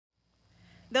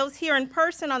those here in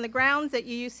person on the grounds at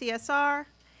UUCSR,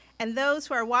 and those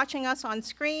who are watching us on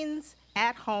screens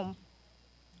at home.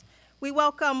 We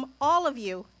welcome all of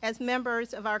you as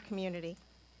members of our community.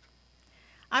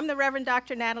 I'm the Reverend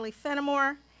Dr. Natalie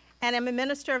Fenimore, and I'm a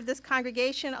minister of this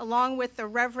congregation along with the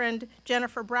Reverend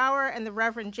Jennifer Brower and the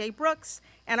Reverend Jay Brooks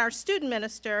and our student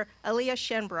minister, Aaliyah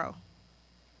Shenbro.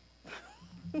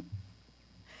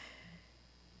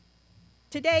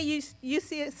 Today,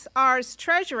 UCSR's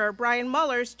treasurer, Brian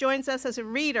Mullers, joins us as a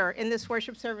reader in this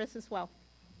worship service as well.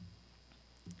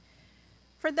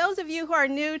 For those of you who are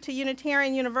new to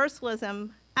Unitarian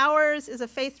Universalism, ours is a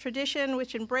faith tradition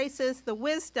which embraces the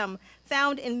wisdom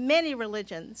found in many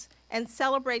religions and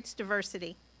celebrates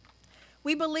diversity.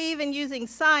 We believe in using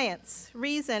science,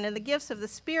 reason, and the gifts of the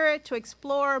Spirit to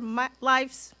explore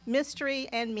life's mystery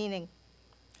and meaning.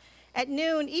 At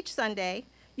noon each Sunday,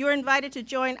 you are invited to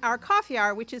join our coffee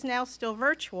hour, which is now still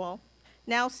virtual,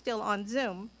 now still on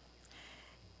Zoom.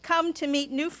 Come to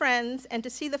meet new friends and to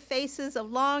see the faces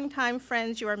of longtime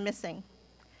friends you are missing.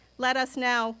 Let us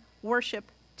now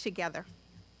worship together.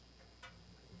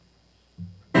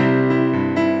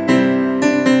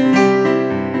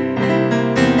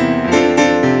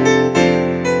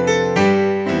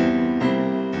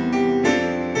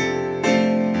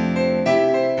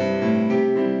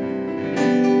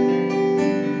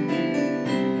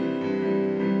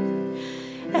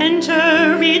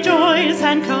 Enter, rejoice,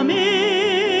 and come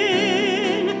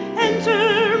in.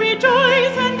 Enter,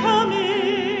 rejoice, and come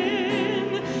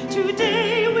in.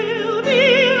 Today will be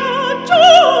a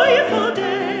joyful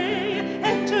day.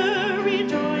 Enter,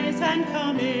 rejoice, and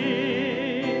come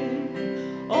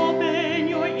in. Open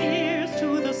your ears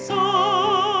to the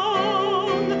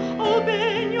song.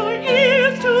 Open your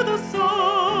ears to the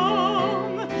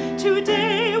song.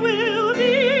 Today will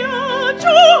be a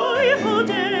joyful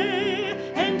day.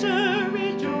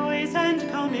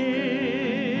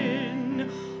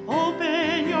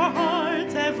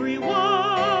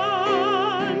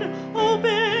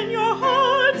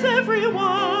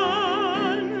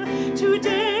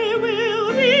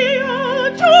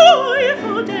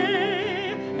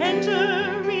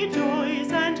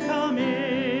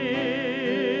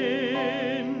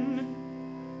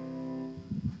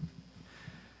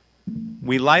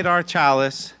 We light our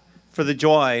chalice for the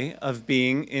joy of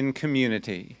being in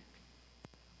community.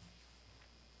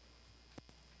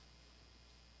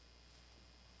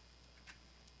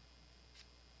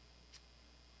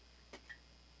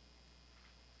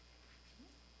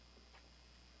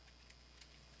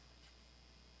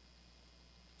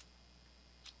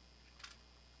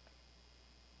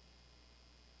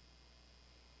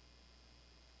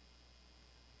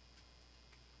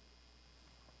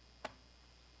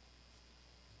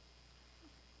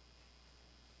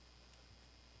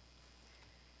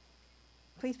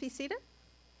 Please be seated.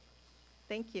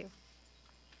 Thank you.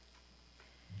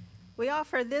 We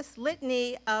offer this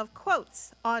litany of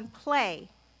quotes on play.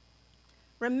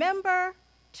 Remember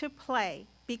to play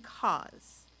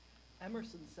because.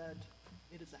 Emerson said,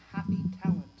 "It is a happy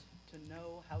talent to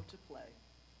know how to play."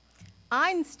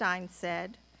 Einstein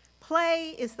said,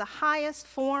 play is the highest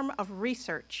form of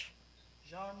research.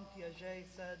 Jean Piaget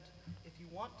said, "If you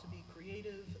want to be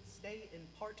creative, stay in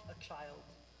part a child,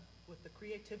 with the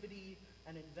creativity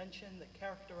and invention that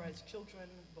characterize children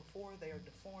before they are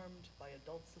deformed by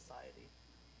adult society."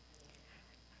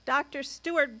 Dr.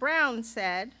 Stuart Brown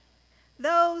said,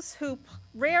 those who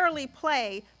rarely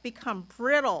play become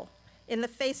brittle in the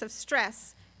face of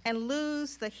stress and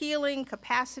lose the healing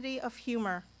capacity of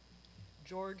humor.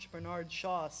 George Bernard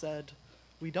Shaw said,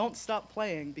 "We don't stop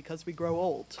playing because we grow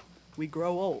old. We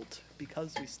grow old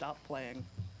because we stop playing."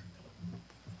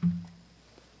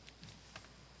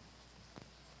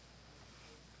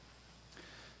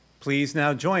 Please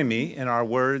now join me in our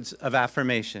words of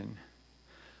affirmation.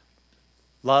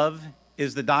 Love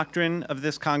is the doctrine of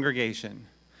this congregation.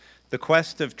 The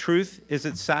quest of truth is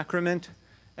its sacrament,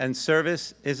 and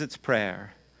service is its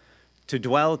prayer. To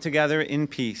dwell together in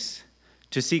peace,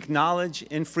 to seek knowledge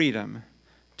in freedom,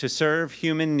 to serve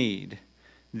human need.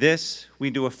 This we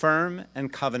do affirm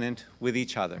and covenant with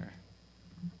each other.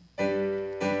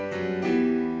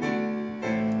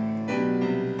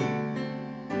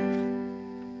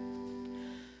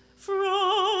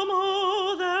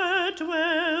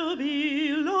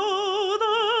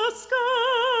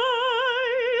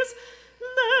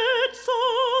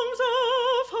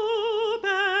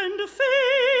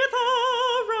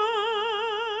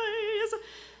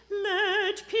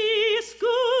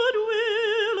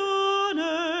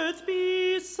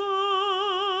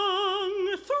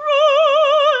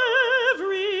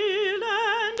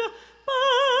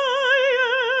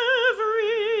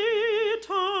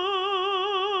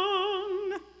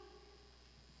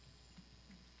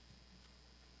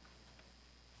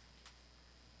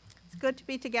 good to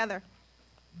be together.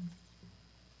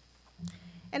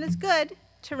 And it's good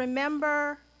to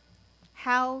remember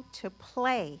how to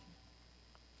play.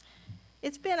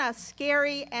 It's been a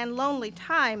scary and lonely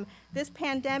time. This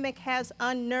pandemic has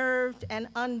unnerved and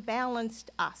unbalanced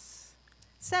us,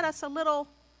 set us a little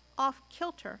off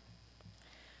kilter.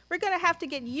 We're going to have to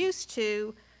get used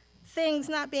to things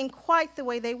not being quite the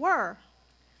way they were.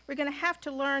 We're going to have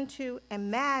to learn to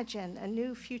imagine a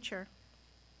new future.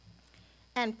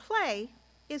 And play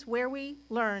is where we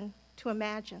learn to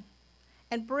imagine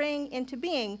and bring into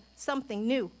being something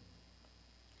new.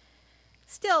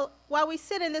 Still, while we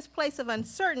sit in this place of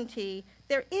uncertainty,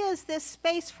 there is this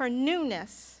space for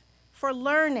newness, for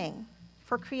learning,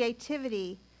 for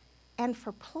creativity, and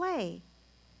for play,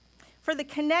 for the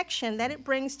connection that it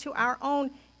brings to our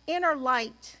own inner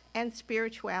light and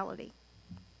spirituality.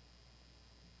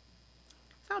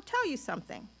 So I'll tell you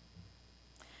something.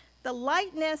 The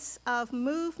lightness of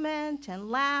movement and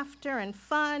laughter and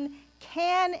fun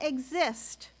can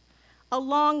exist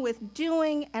along with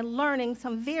doing and learning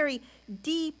some very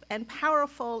deep and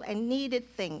powerful and needed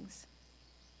things.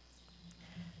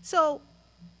 So,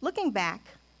 looking back,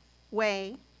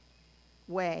 way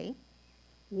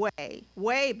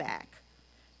back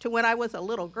to when I was a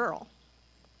little girl,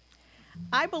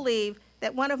 I believe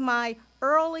that one of my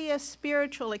earliest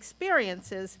spiritual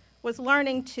experiences was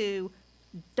learning to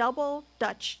double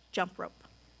Dutch jump rope.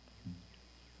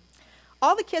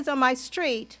 All the kids on my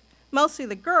street, mostly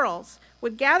the girls,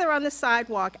 would gather on the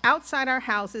sidewalk outside our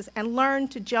houses and learn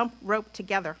to jump rope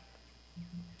together.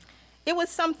 It was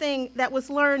something that was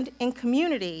learned in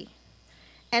community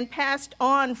and passed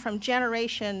on from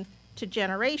generation to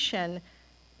generation,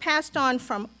 passed on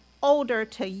from older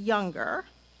to younger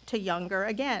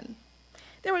again.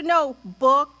 There were no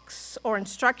books or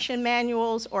instruction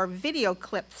manuals or video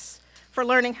clips for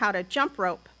learning how to jump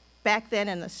rope back then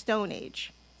in the Stone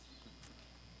Age.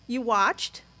 You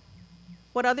watched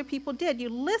what other people did. You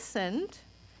listened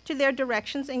to their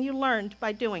directions and you learned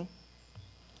by doing.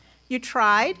 You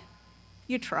tried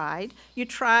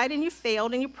and you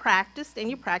failed and you practiced and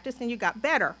you got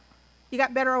better. You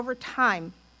got better over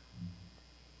time.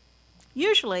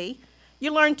 Usually,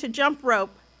 you learned to jump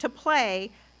rope to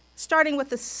play starting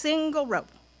with a single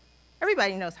rope.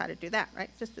 Everybody knows how to do that, right?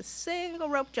 Just a single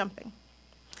rope jumping.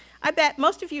 I bet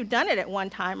most of you have done it at one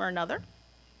time or another.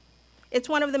 It's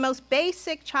one of the most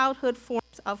basic childhood forms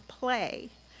of play.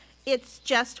 It's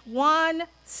just one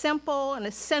simple and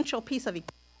essential piece of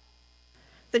equipment,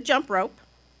 the jump rope,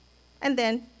 and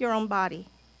then your own body.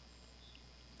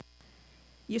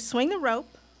 You swing the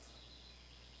rope,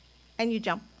 and you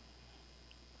jump.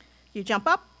 You jump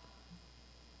up,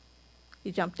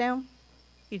 you jump down,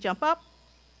 you jump up,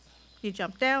 you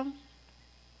jump down,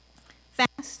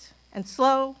 fast and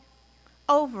slow,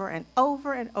 over and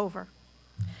over and over.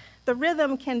 The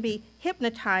rhythm can be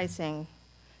hypnotizing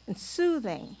and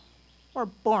soothing or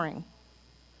boring.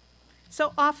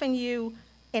 So often you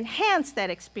enhance that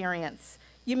experience.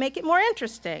 You make it more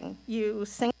interesting. You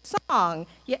sing a song.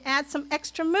 You add some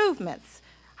extra movements.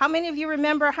 How many of you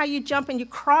remember how you jump and you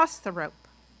cross the rope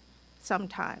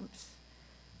sometimes,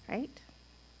 right?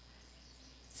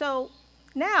 So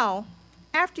now,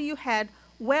 after you had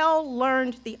well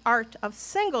learned the art of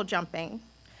single jumping,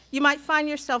 you might find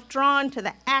yourself drawn to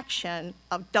the action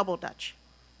of double Dutch.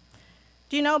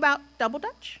 Do you know about double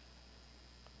Dutch?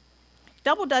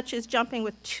 Double Dutch is jumping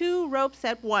with two ropes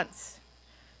at once.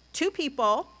 Two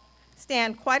people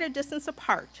stand quite a distance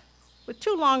apart with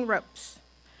two long ropes,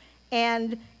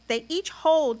 and they each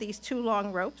hold these two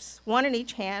long ropes, one in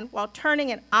each hand, while turning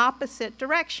in opposite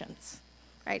directions,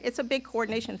 right? It's a big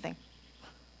coordination thing.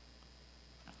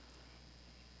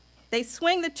 They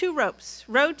swing the two ropes,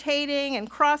 rotating and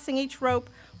crossing each rope,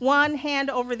 one hand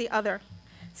over the other,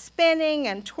 spinning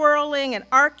and twirling and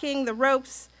arcing the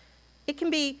ropes. It can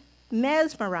be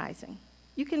mesmerizing.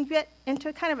 You can get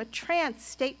into kind of a trance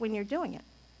state when you're doing it,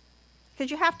 because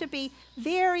you have to be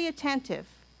very attentive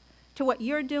to what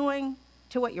you're doing,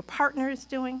 to what your partner is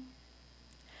doing.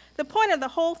 The point of the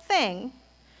whole thing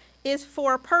is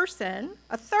for a person,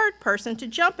 a third person, to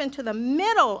jump into the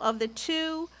middle of the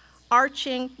two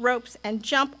arching ropes and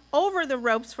jump over the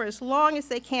ropes for as long as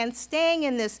they can, staying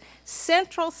in this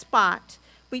central spot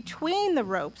between the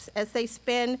ropes as they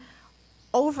spin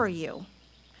over you,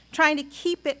 trying to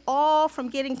keep it all from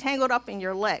getting tangled up in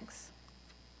your legs.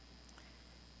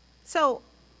 So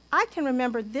I can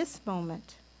remember this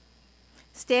moment,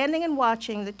 standing and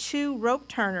watching the two rope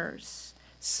turners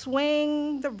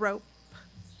swing the rope,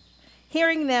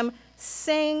 hearing them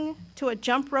sing to a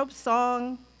jump rope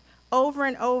song over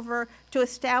and over to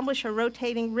establish a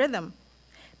rotating rhythm.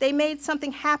 They made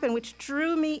something happen which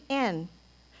drew me in.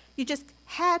 You just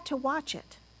had to watch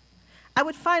it. I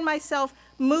would find myself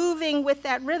moving with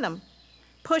that rhythm,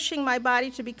 pushing my body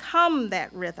to become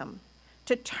that rhythm,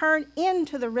 to turn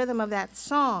into the rhythm of that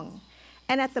song,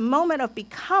 and at the moment of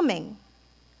becoming,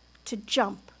 to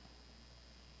jump.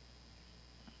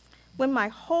 When my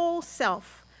whole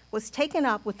self was taken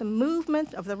up with the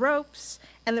movement of the ropes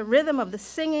and the rhythm of the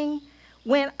singing,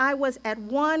 when I was at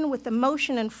one with the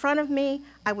motion in front of me,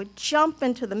 I would jump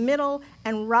into the middle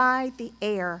and ride the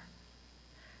air.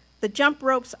 The jump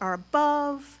ropes are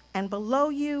above and below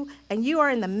you, and you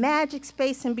are in the magic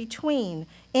space in between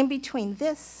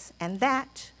this and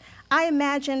that. I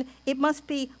imagine it must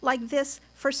be like this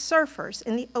for surfers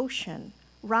in the ocean,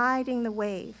 riding the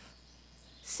wave,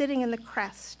 sitting in the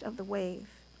crest of the wave.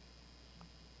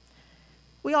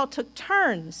 We all took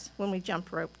turns when we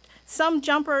jump roped. Some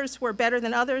jumpers were better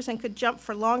than others and could jump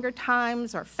for longer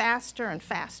times or faster and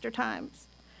faster times.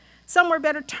 Some were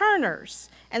better turners,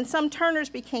 and some turners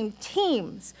became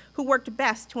teams who worked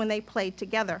best when they played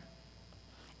together.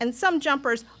 And some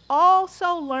jumpers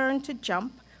also learned to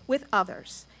jump with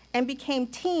others and became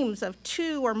teams of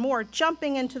 2 or more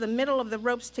jumping into the middle of the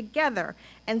ropes together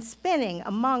and spinning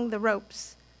among the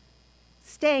ropes,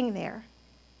 staying there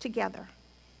together.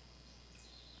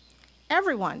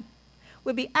 Everyone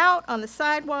would be out on the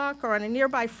sidewalk or on a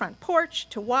nearby front porch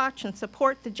to watch and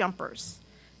support the jumpers.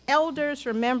 Elders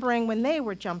remembering when they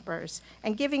were jumpers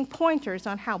and giving pointers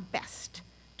on how best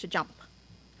to jump.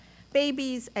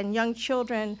 Babies and young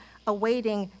children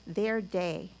awaiting their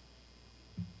day.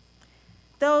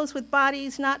 Those with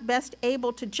bodies not best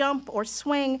able to jump or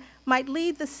swing might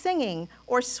lead the singing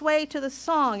or sway to the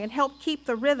song and help keep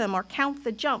the rhythm or count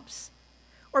the jumps,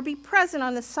 or be present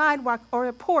on the sidewalk or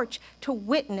a porch to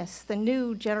witness the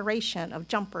new generation of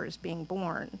jumpers being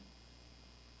born.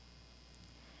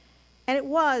 And it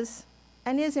was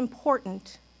and is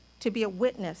important to be a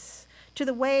witness to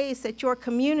the ways that your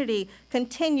community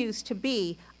continues to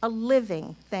be a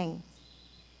living thing.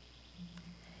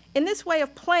 In this way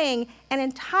of playing, an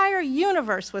entire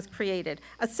universe was created,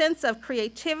 a sense of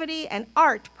creativity and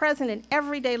art present in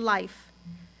everyday life.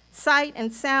 Sight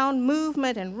and sound,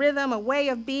 movement and rhythm, a way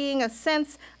of being, a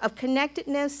sense of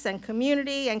connectedness and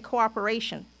community and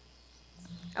cooperation.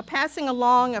 A passing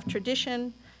along of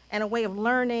tradition and a way of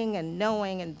learning and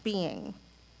knowing and being.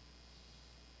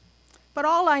 But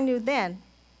all I knew then,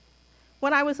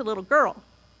 when I was a little girl,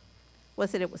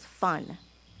 was that it was fun.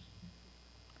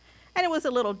 And it was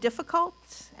a little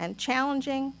difficult and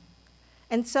challenging,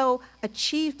 and so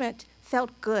achievement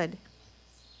felt good.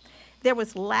 There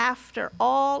was laughter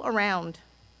all around.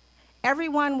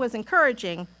 Everyone was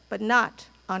encouraging, but not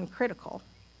uncritical.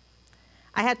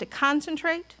 I had to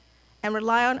concentrate and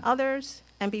rely on others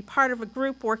and be part of a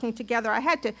group working together. I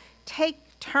had to take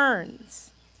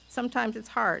turns. Sometimes it's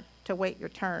hard to wait your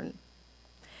turn.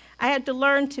 I had to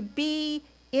learn to be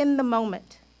in the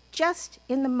moment, just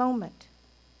in the moment.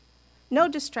 No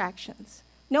distractions,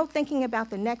 no thinking about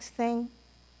the next thing,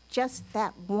 just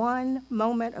that one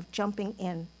moment of jumping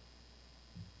in.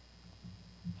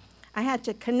 I had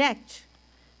to connect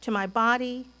to my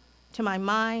body, to my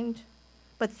mind,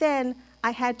 but then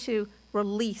I had to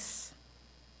release.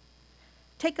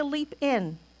 Take a leap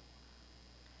in.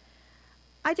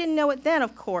 I didn't know it then,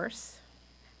 of course,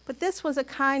 but this was a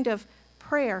kind of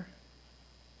prayer,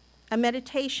 a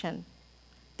meditation,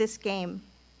 this game,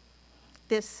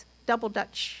 this double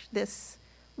dutch, this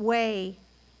way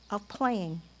of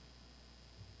playing.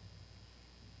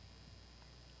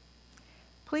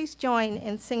 Please join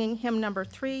in singing hymn number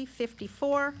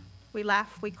 354, We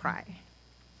Laugh, We Cry.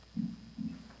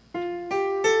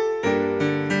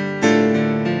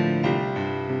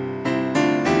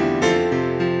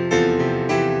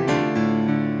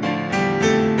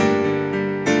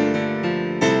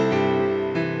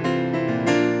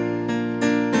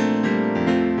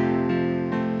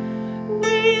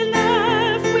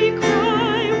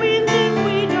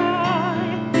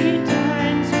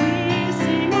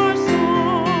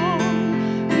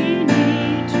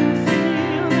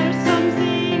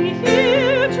 Here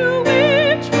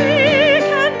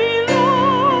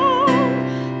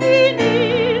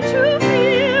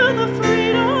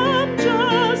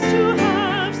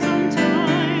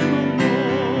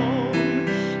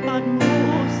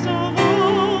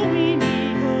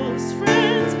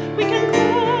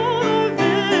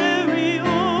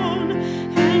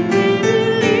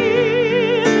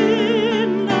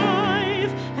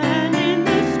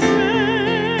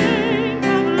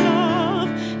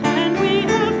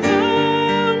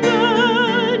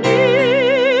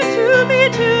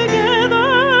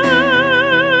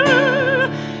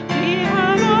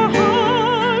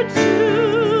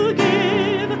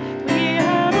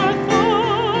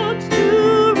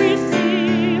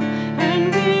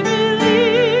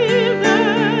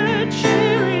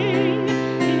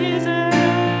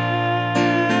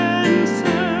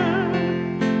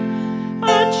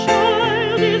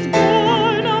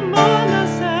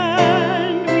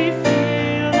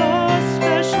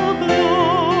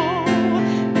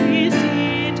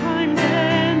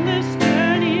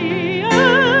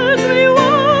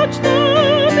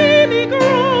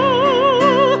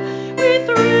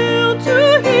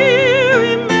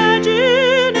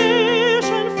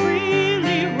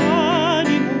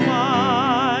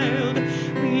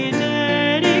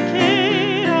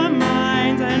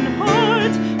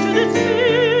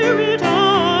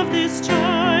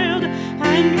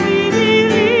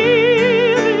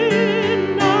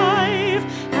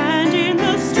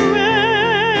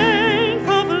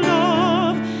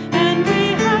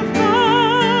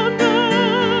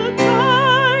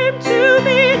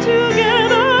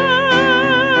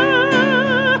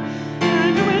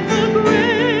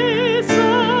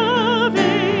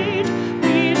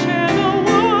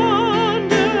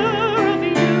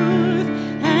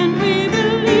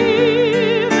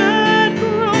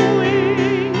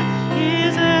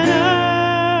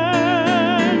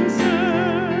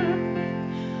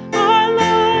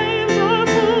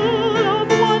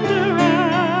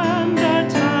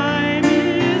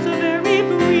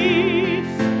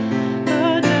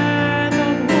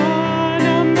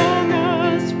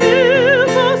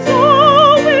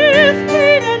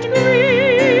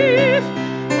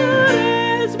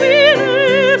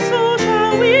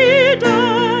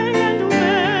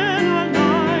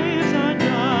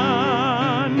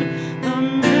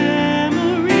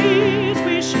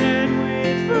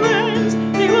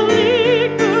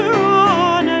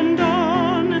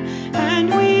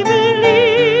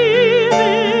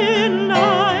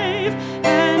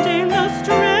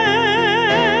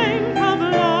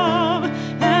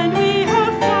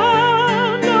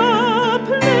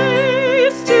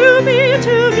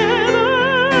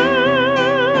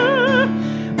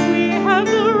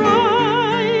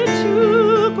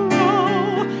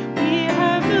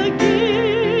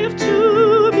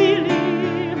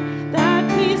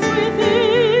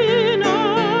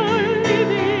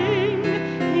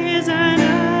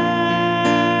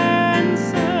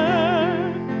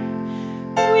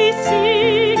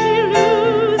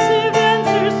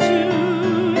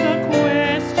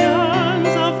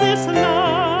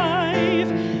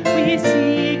We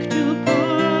seek to put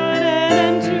an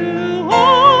end to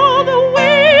all the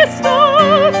waste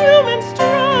of human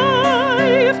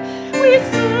strife. We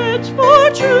search for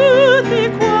truth,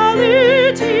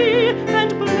 equality, and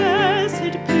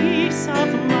blessed peace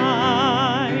of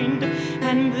mind.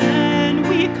 And then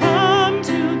we come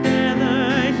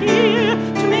together here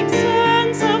to make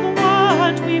sense of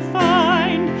what we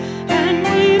find. And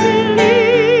we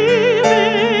believe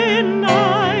in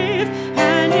life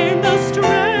and in the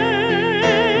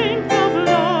strength of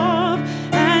love.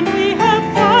 And we have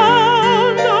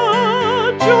found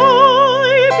the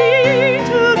joy being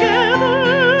together.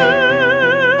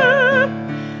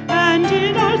 And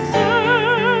in our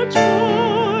search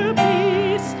for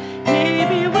peace,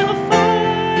 maybe we'll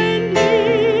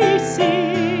finally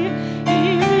see,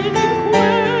 even in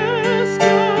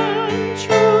question,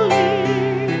 truly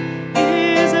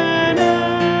is an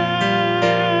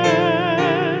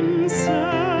answer.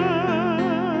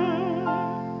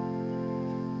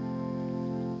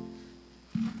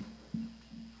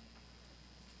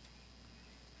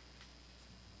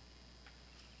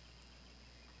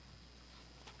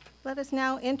 Let us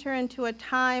now enter into a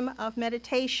time of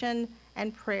meditation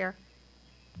and prayer.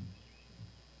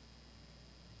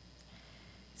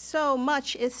 So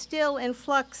much is still in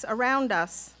flux around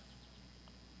us.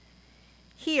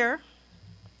 Here,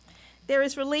 there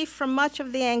is relief from much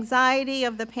of the anxiety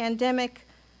of the pandemic,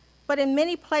 but in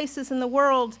many places in the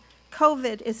world,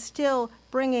 COVID is still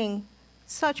bringing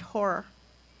such horror.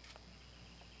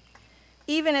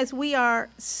 Even as we are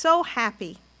so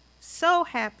happy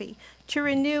to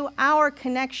renew our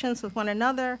connections with one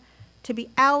another, to be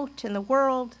out in the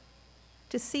world,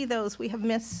 to see those we have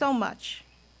missed so much.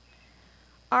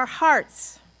 Our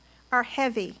hearts are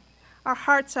heavy. Our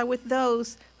hearts are with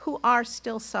those who are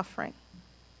still suffering.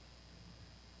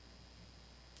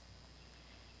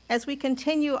 As we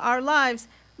continue our lives,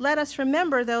 let us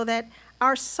remember, though, that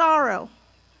our sorrow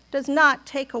does not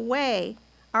take away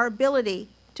our ability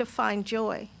to find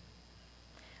joy.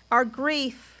 Our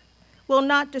grief will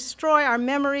not destroy our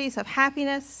memories of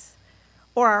happiness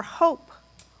or our hope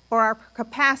or our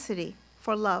capacity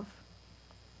for love.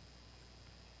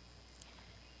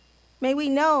 May we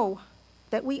know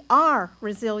that we are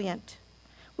resilient.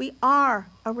 We are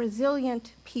a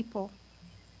resilient people.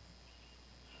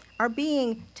 Our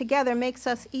being together makes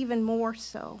us even more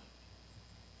so.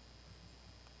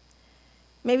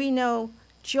 May we know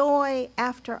joy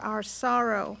after our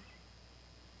sorrow.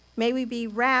 May we be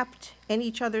wrapped in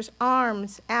each other's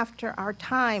arms after our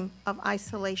time of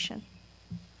isolation.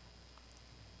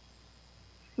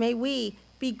 May we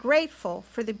be grateful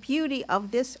for the beauty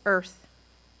of this earth,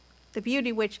 the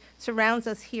beauty which surrounds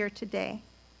us here today,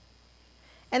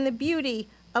 and the beauty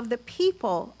of the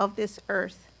people of this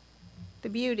earth, the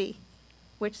beauty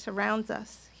which surrounds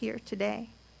us here today.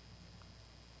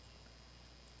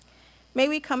 May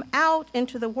we come out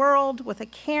into the world with a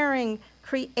caring,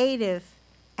 creative,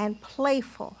 and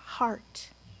playful heart.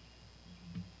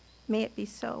 May it be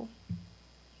so.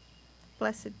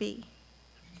 Blessed be.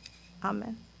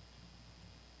 Amen.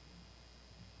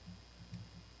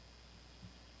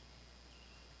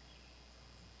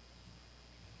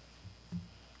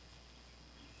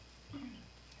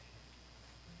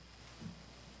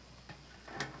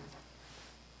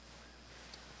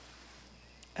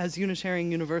 As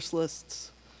Unitarian Universalists,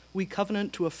 we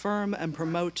covenant to affirm and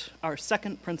promote our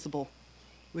second principle,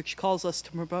 which calls us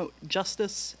to promote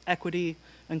justice, equity,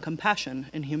 and compassion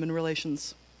in human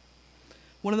relations.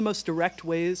 One of the most direct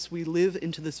ways we live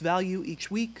into this value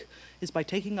each week is by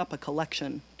taking up a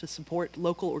collection to support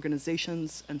local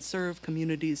organizations and serve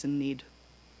communities in need.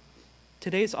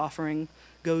 Today's offering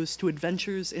goes to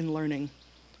Adventures in Learning,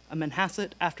 a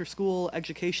Manhasset after-school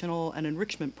educational and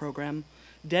enrichment program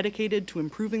dedicated to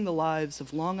improving the lives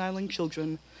of Long Island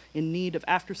children in need of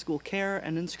after-school care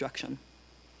and instruction.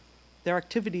 Their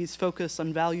activities focus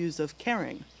on values of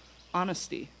caring,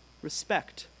 honesty,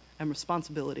 respect, and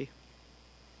responsibility.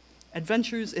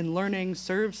 Adventures in Learning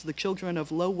serves the children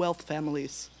of low-wealth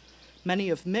families, many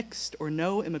of mixed or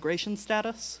no immigration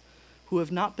status, who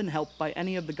have not been helped by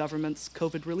any of the government's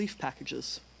COVID relief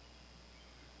packages.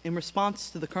 In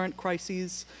response to the current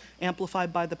crises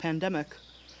amplified by the pandemic,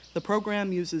 the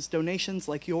program uses donations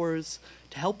like yours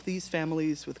to help these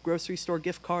families with grocery store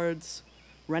gift cards,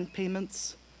 rent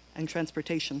payments, and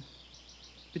transportation.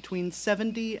 Between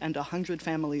 70 and 100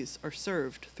 families are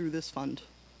served through this fund.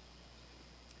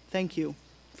 Thank you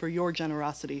for your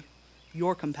generosity,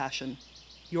 your compassion,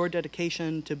 your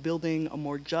dedication to building a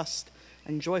more just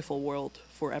and joyful world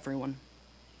for everyone.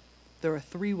 There are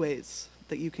 3 ways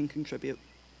that you can contribute: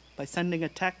 by sending a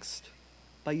text,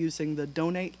 by using the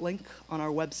donate link on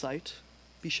our website,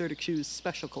 be sure to choose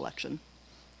Special Collection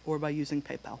or by using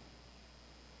PayPal.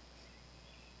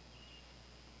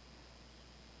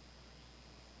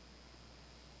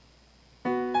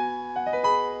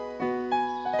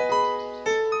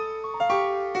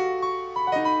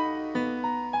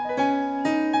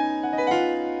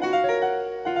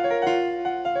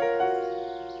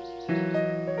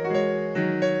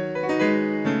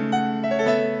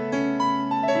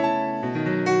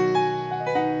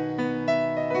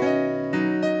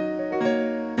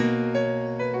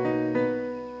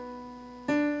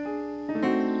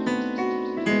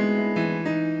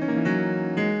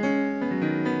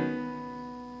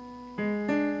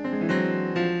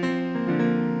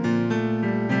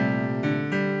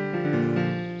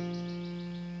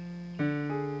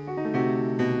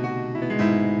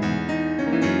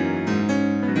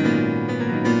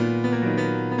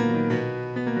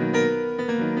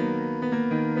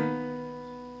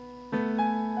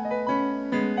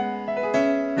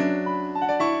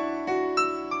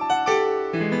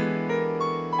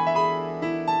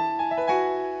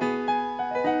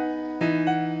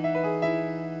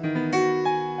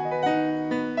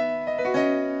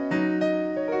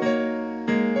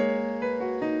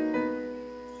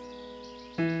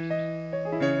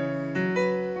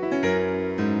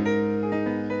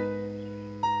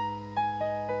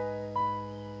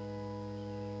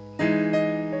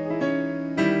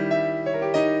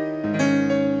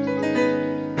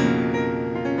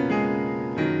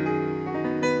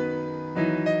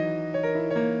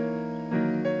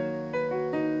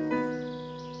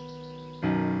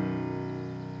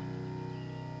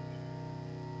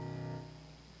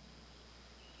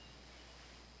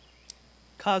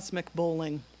 Cosmic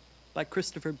Bowling by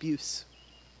Christopher Buse.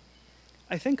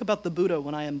 I think about the Buddha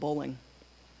when I am bowling.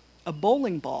 A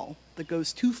bowling ball that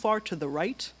goes too far to the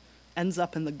right ends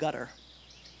up in the gutter.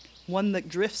 One that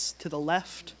drifts to the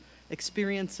left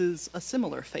experiences a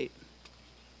similar fate.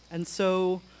 And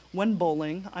so, when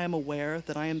bowling, I am aware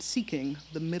that I am seeking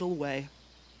the middle way.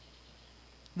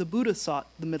 The Buddha sought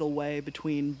the middle way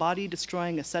between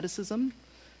body-destroying asceticism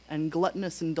and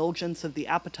gluttonous indulgence of the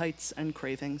appetites and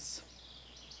cravings.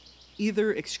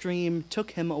 Either extreme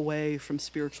took him away from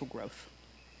spiritual growth.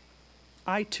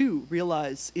 I, too,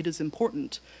 realize it is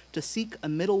important to seek a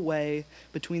middle way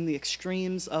between the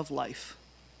extremes of life,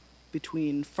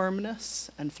 between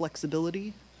firmness and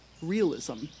flexibility,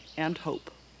 realism and hope.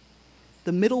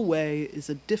 The middle way is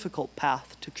a difficult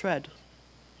path to tread.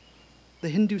 The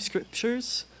Hindu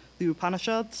scriptures, the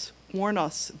Upanishads, warn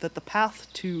us that the path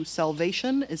to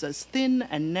salvation is as thin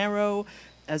and narrow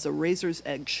as a razor's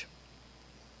edge.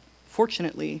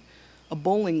 Fortunately, a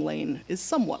bowling lane is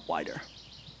somewhat wider.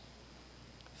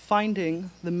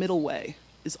 Finding the middle way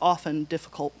is often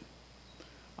difficult.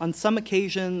 On some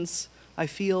occasions, I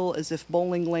feel as if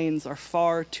bowling lanes are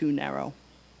far too narrow.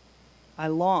 I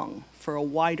long for a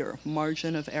wider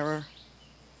margin of error.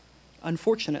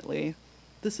 Unfortunately,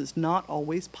 this is not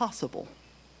always possible.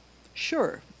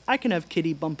 Sure, I can have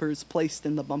kiddie bumpers placed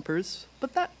in the bumpers,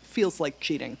 but that feels like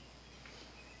cheating.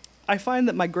 I find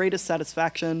that my greatest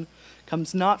satisfaction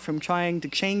comes not from trying to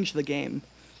change the game,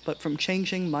 but from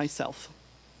changing myself.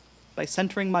 By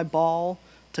centering my ball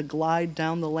to glide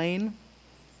down the lane,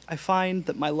 I find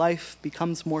that my life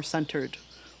becomes more centered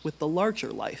with the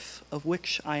larger life of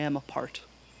which I am a part.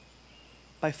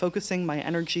 By focusing my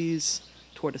energies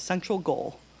toward a central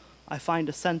goal, I find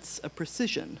a sense of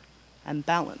precision and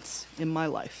balance in my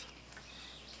life.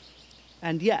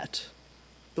 And yet,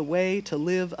 the way to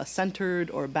live a centered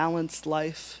or balanced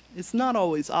life is not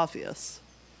always obvious.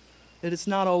 It is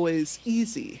not always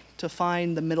easy to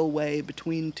find the middle way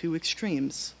between two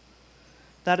extremes.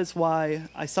 That is why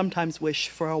I sometimes wish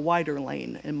for a wider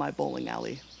lane in my bowling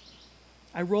alley.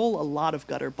 I roll a lot of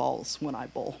gutter balls when I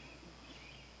bowl,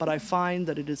 but I find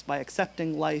that it is by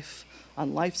accepting life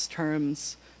on life's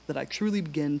terms that I truly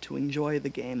begin to enjoy the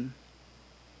game.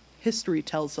 History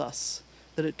tells us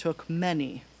that it took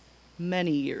many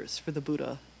years for the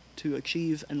Buddha to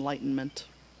achieve enlightenment.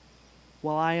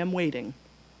 While I am waiting,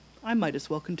 I might as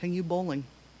well continue bowling.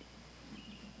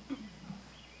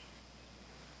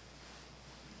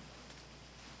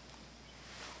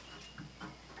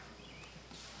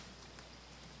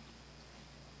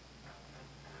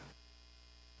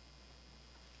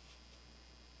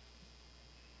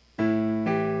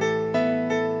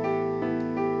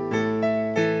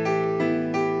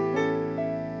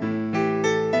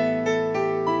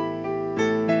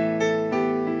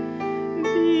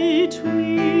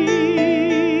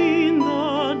 Between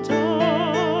the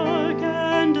dark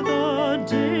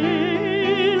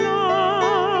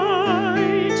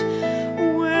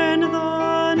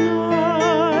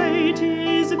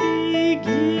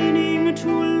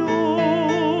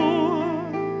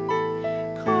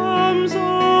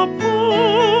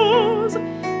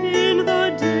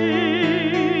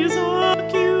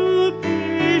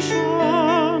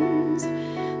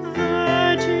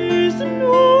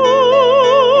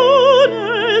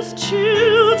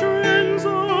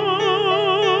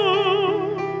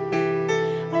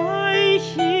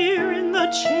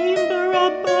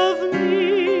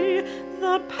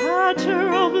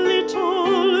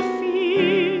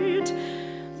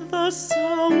the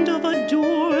sound of a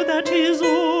door that is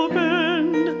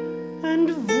opened, and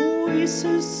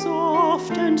voices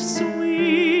soft and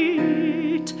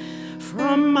sweet.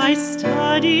 From my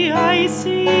study I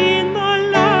see in the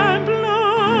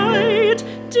lamplight,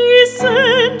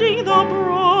 descending the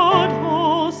broad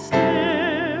hall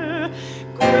stair,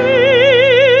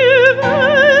 grave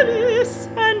Alice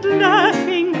and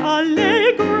laughing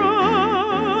Allegra,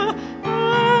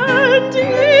 and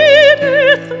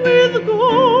Edith with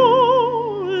golden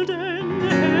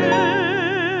hair.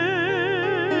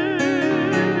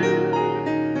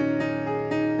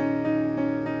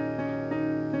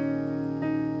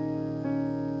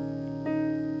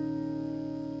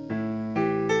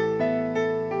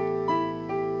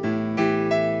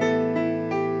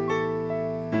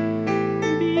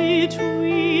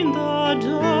 Between the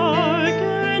dark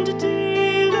and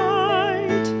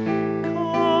daylight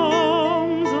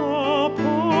comes a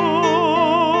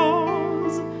pause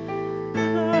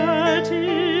that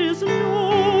is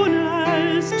known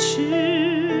as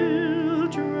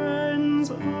children's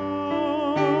hour.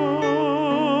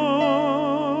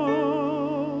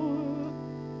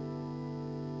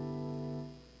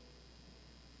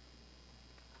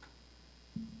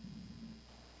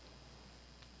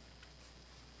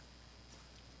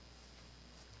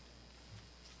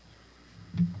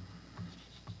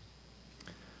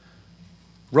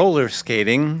 Roller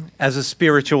Skating as a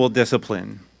Spiritual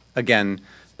Discipline, again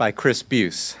by Chris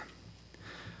Buse.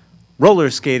 Roller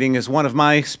skating is one of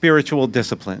my spiritual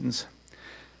disciplines.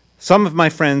 Some of my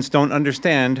friends don't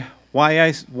understand what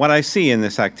I see in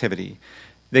this activity.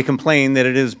 They complain that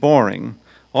it is boring.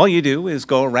 All you do is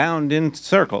go around in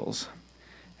circles.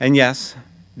 And yes,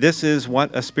 this is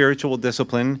what a spiritual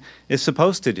discipline is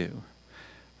supposed to do.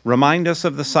 Remind us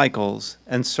of the cycles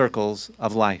and circles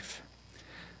of life.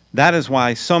 That is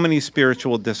why so many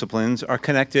spiritual disciplines are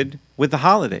connected with the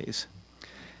holidays.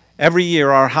 Every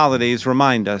year, our holidays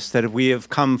remind us that we have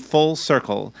come full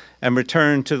circle and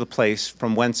returned to the place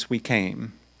from whence we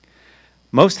came.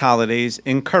 Most holidays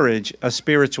encourage a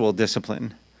spiritual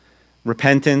discipline.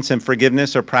 Repentance and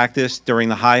forgiveness are practiced during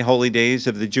the high holy days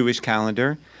of the Jewish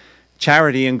calendar.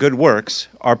 Charity and good works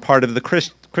are part of the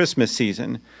Christmas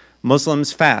season.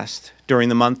 Muslims fast during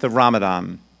the month of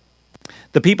Ramadan.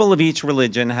 The people of each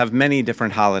religion have many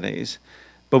different holidays,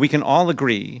 but we can all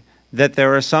agree that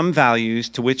there are some values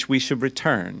to which we should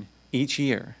return each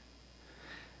year.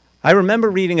 I remember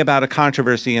reading about a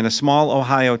controversy in a small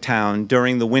Ohio town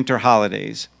during the winter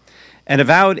holidays. An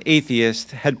avowed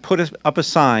atheist had put up a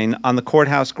sign on the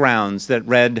courthouse grounds that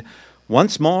read,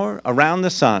 "Once more around the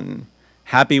sun,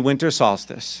 happy winter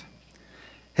solstice."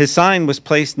 His sign was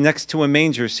placed next to a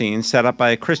manger scene set up by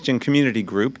a Christian community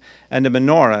group and a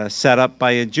menorah set up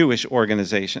by a Jewish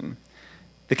organization.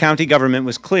 The county government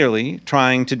was clearly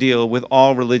trying to deal with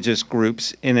all religious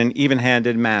groups in an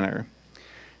even-handed manner.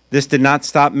 This did not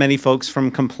stop many folks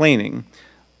from complaining.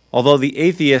 Although the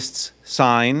atheist's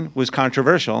sign was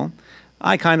controversial,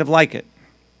 I kind of like it.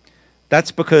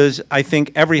 That's because I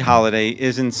think every holiday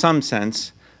is in some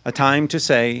sense a time to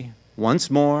say, once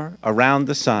more around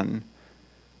the sun,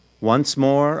 once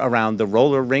more around the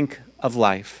roller rink of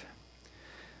life.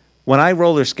 When I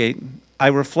roller skate, I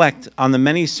reflect on the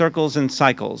many circles and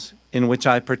cycles in which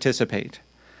I participate.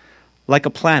 Like a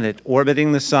planet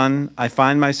orbiting the sun, I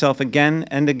find myself again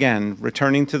and again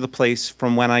returning to the place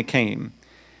from when I came.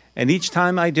 And each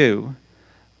time I do,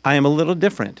 I am a little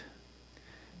different.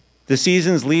 The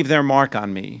seasons leave their mark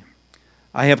on me.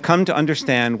 I have come to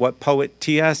understand what poet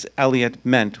T.S. Eliot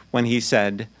meant when he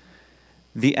said,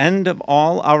 "The end of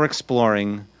all our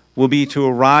exploring will be to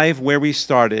arrive where we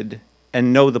started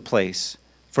and know the place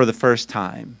for the first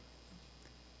time."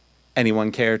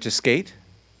 Anyone care to skate?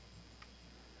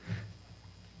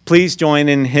 Please join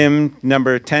in hymn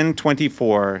number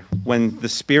 1024, When the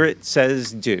Spirit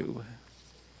Says Do.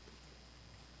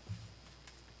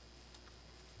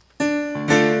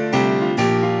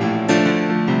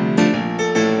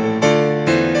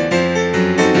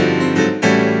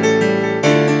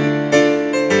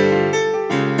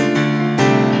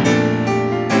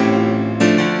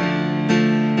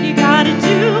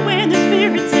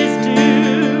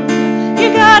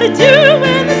 To do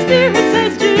when the Spirit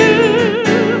says do.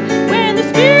 When the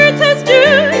Spirit says do,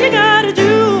 you gotta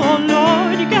do, oh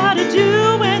Lord, you gotta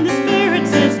do when the Spirit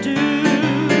says do.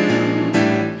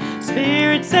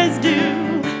 Spirit says do,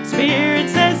 Spirit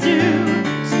says do,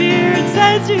 Spirit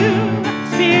says do,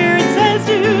 Spirit says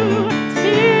do,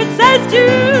 Spirit says do,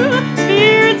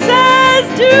 Spirit says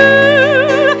do.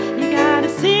 You gotta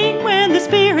sing when the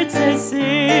Spirit says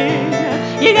sing.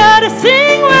 You gotta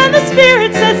sing when the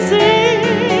Spirit says sing.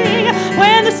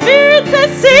 When the Spirit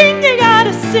says sing, you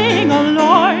gotta sing,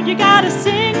 gotta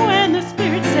sing when the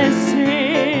Spirit says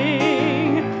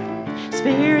sing.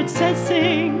 Spirit says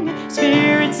sing,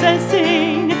 Spirit says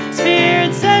sing,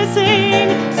 Spirit says sing,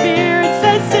 Spirit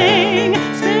says sing,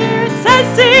 Spirit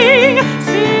says sing,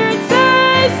 Spirit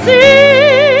says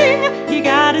sing. You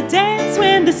gotta dance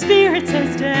when the Spirit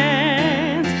says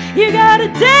dance. You gotta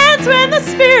dance when the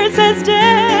Spirit says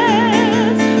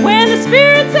dance. When the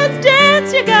Spirit says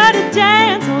dance, you gotta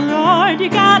dance, oh Lord. You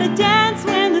gotta dance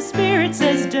when the Spirit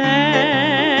says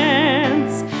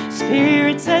dance.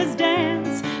 Spirit says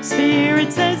dance,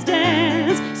 Spirit says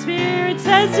dance, Spirit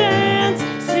says dance,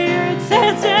 Spirit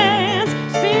says dance,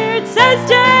 Spirit says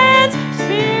dance,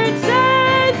 Spirit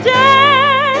says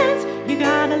dance. You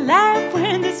gotta laugh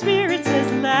when the Spirit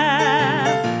says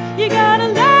laugh. You gotta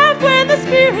laugh when the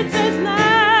Spirit says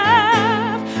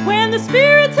laugh. When the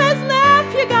Spirit says laugh,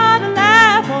 you gotta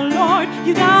laugh, oh Lord.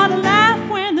 You gotta laugh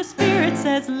when the Spirit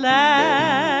says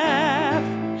laugh.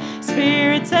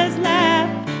 Spirit says laugh,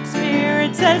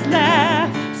 Spirit says laugh,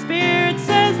 Spirit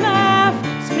says laugh,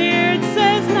 Spirit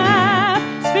says laugh,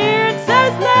 Spirit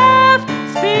says laugh,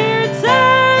 Spirit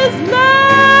says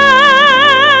laugh,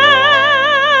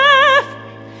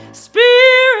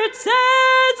 Spirit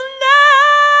says laugh.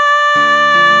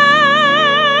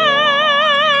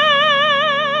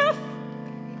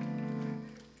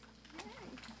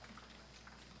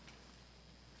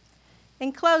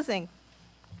 In closing,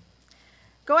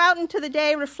 go out into the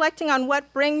day reflecting on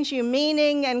what brings you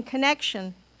meaning and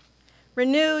connection.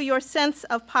 Renew your sense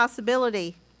of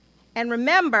possibility. And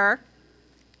remember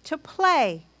to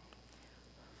play.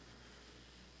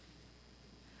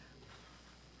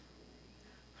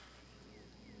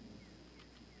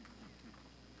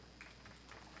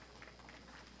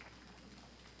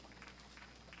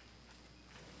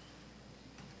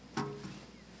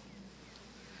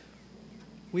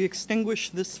 We extinguish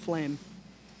this flame,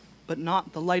 but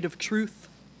not the light of truth,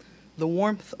 the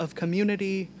warmth of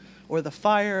community, or the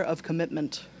fire of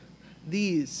commitment.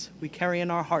 These we carry in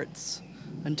our hearts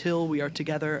until we are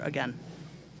together again.